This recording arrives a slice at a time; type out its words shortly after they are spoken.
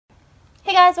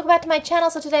Hey guys, welcome back to my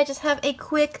channel. So today I just have a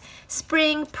quick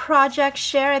spring project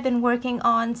share. I've been working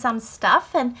on some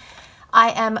stuff and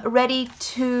I am ready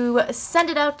to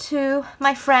send it out to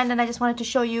my friend, and I just wanted to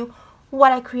show you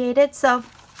what I created. So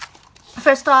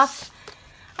first off,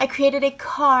 I created a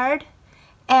card,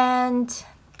 and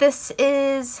this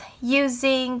is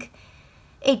using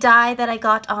a die that I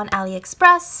got on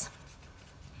AliExpress.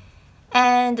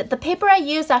 And the paper I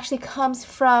used actually comes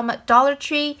from Dollar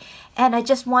Tree, and I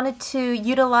just wanted to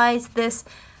utilize this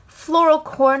floral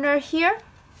corner here.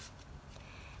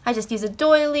 I just used a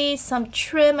doily, some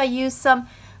trim. I used some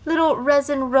little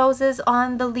resin roses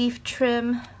on the leaf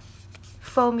trim,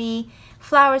 foamy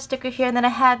flower sticker here, and then I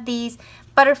had these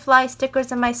butterfly stickers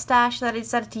in my stash that I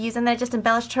decided to use, and then I just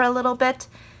embellished her a little bit.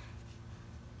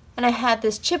 And I had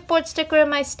this chipboard sticker in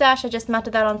my stash. I just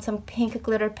mounted that on some pink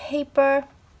glitter paper.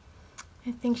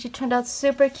 I think she turned out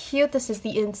super cute. This is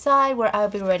the inside where I'll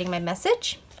be writing my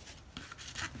message.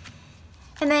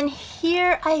 And then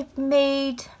here I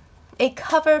made a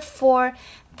cover for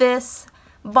this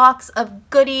box of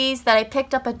goodies that I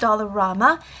picked up at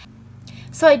Dollarama.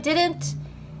 So I didn't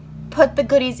put the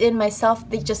goodies in myself.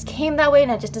 They just came that way,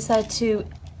 and I just decided to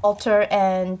alter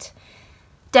and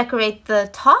decorate the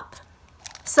top.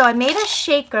 So I made a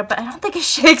shaker, but I don't think it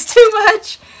shakes too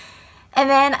much. And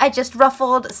then I just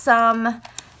ruffled some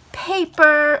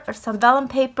paper, or some vellum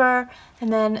paper,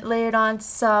 and then layered on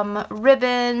some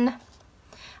ribbon.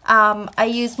 I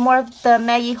used more of the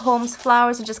Maggie Holmes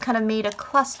flowers and just kind of made a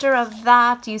cluster of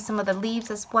that. Used some of the leaves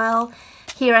as well.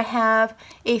 Here I have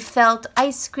a felt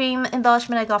ice cream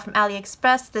embellishment I got from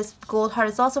AliExpress. This gold heart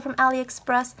is also from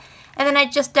AliExpress. And then I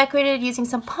just decorated using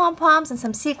some pom-poms and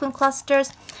some sequin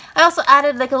clusters. I also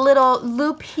added like a little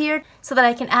loop here so that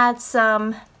I can add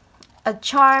a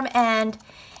charm and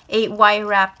a wire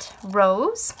wrapped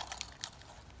rose.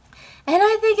 And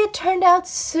I think it turned out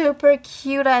super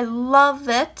cute. I love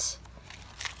it.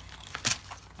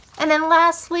 And then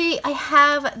lastly, I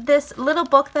have this little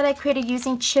book that I created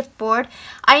using chipboard.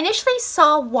 I initially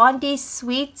saw Wandy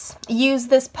Sweets use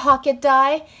this pocket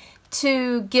die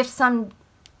to give some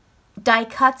die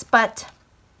cuts, but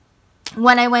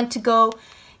when I went to go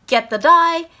get the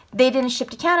die, they didn't ship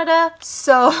to Canada,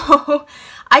 so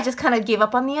I just kind of gave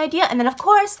up on the idea. And then of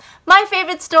course, my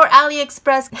favorite store,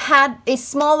 AliExpress, had a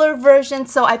smaller version,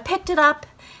 so I picked it up,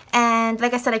 and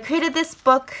like I said, I created this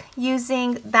book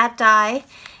using that die.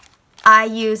 I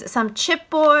used some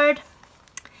chipboard,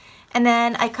 and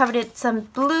then I covered it some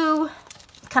blue,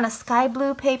 kind of sky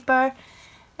blue paper,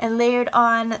 and layered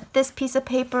on this piece of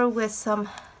paper with some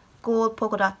gold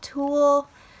polka dot tulle.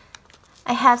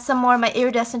 I have some more of my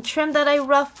iridescent trim that I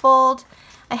ruffled.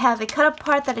 I have a cut up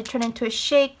part that I turned into a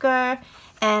shaker,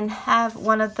 and have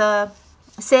one of the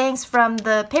sayings from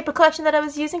the paper collection that I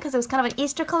was using because it was kind of an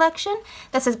Easter collection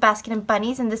that says Basket and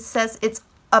Bunnies, and this says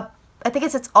I think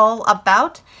it's all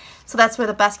about. So that's where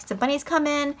the baskets and bunnies come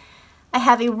in. I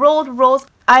have a rolled rose.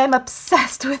 I am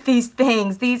obsessed with these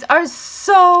things. These are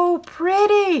so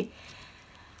pretty.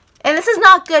 And this is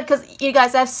not good because, you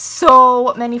guys, I have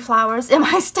so many flowers in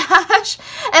my stash,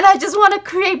 and I just want to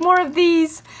create more of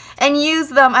these and use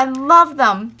them. I love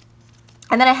them.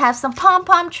 And then I have some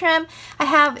pom-pom trim. I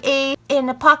have an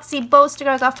epoxy bow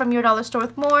sticker I got from Your Dollar Store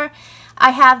with More.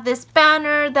 I have this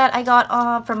banner that I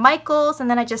got from Michaels, and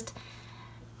then I just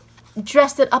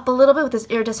dressed it up a little bit with this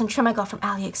iridescent trim I got from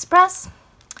AliExpress.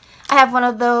 I have one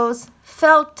of those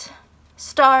felt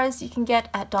stars you can get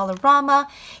at Dollarama.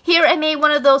 Here I made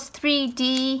one of those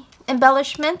 3D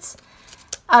embellishments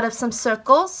out of some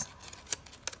circles,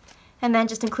 and then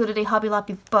just included a Hobby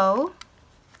Lobby bow.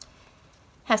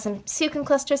 Have some sequin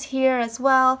clusters here as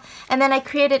well, and then I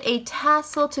created a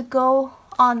tassel to go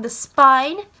on the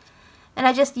spine, and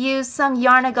I just used some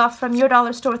yarn I got from Your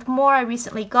Dollar Store with More I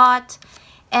recently got,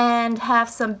 and have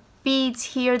some beads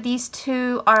here. These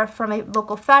two are from a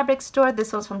local fabric store.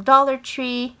 This one's from Dollar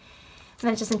Tree. And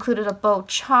then just included a bow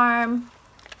charm.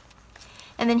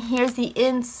 And then here's the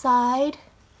inside.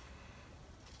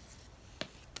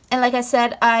 And like I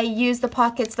said, I used the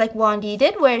pockets like Wandy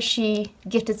did, where she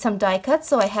gifted some die cuts.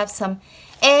 So I have some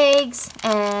eggs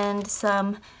and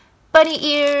some bunny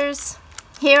ears.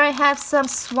 Here I have some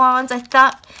swans. I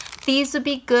thought these would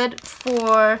be good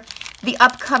for the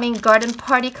upcoming garden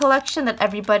party collection that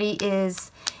everybody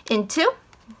is into.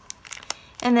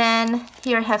 And then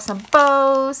here I have some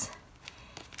bows.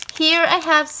 Here I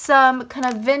have some kind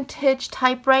of vintage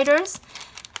typewriters.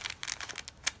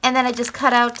 And then I just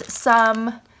cut out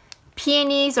some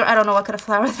peonies, or I don't know what kind of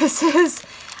flower this is,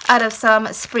 out of some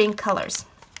spring colors.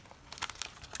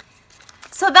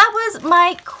 So that was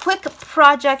my quick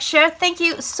project share. Thank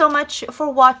you so much for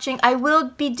watching. I will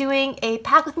be doing a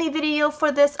pack with me video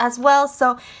for this as well,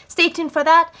 so stay tuned for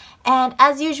that. And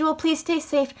as usual, please stay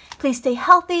safe, please stay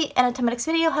healthy, and until my next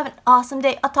video, have an awesome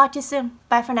day. I'll talk to you soon.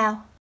 Bye for now.